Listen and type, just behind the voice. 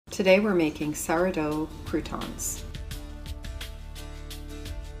Today we're making sourdough croutons.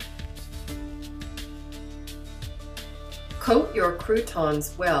 Coat your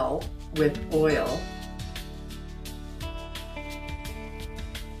croutons well with oil.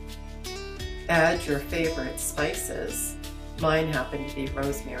 Add your favorite spices. Mine happen to be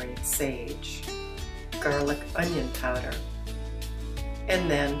rosemary and sage, garlic onion powder, and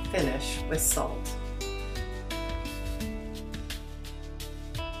then finish with salt.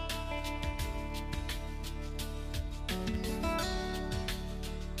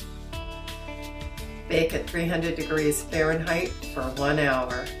 Bake at 300 degrees Fahrenheit for 1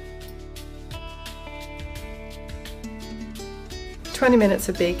 hour. 20 minutes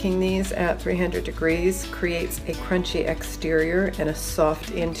of baking these at 300 degrees creates a crunchy exterior and a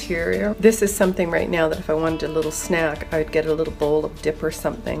soft interior. This is something right now that if I wanted a little snack, I'd get a little bowl of dip or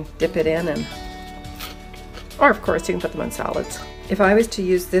something, dip it in, or of course you can put them on salads. If I was to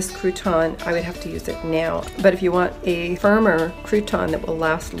use this crouton, I would have to use it now. But if you want a firmer crouton that will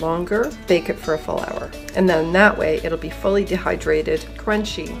last longer, bake it for a full hour. And then that way it'll be fully dehydrated,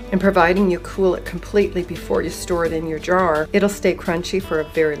 crunchy, and providing you cool it completely before you store it in your jar, it'll stay crunchy for a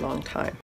very long time.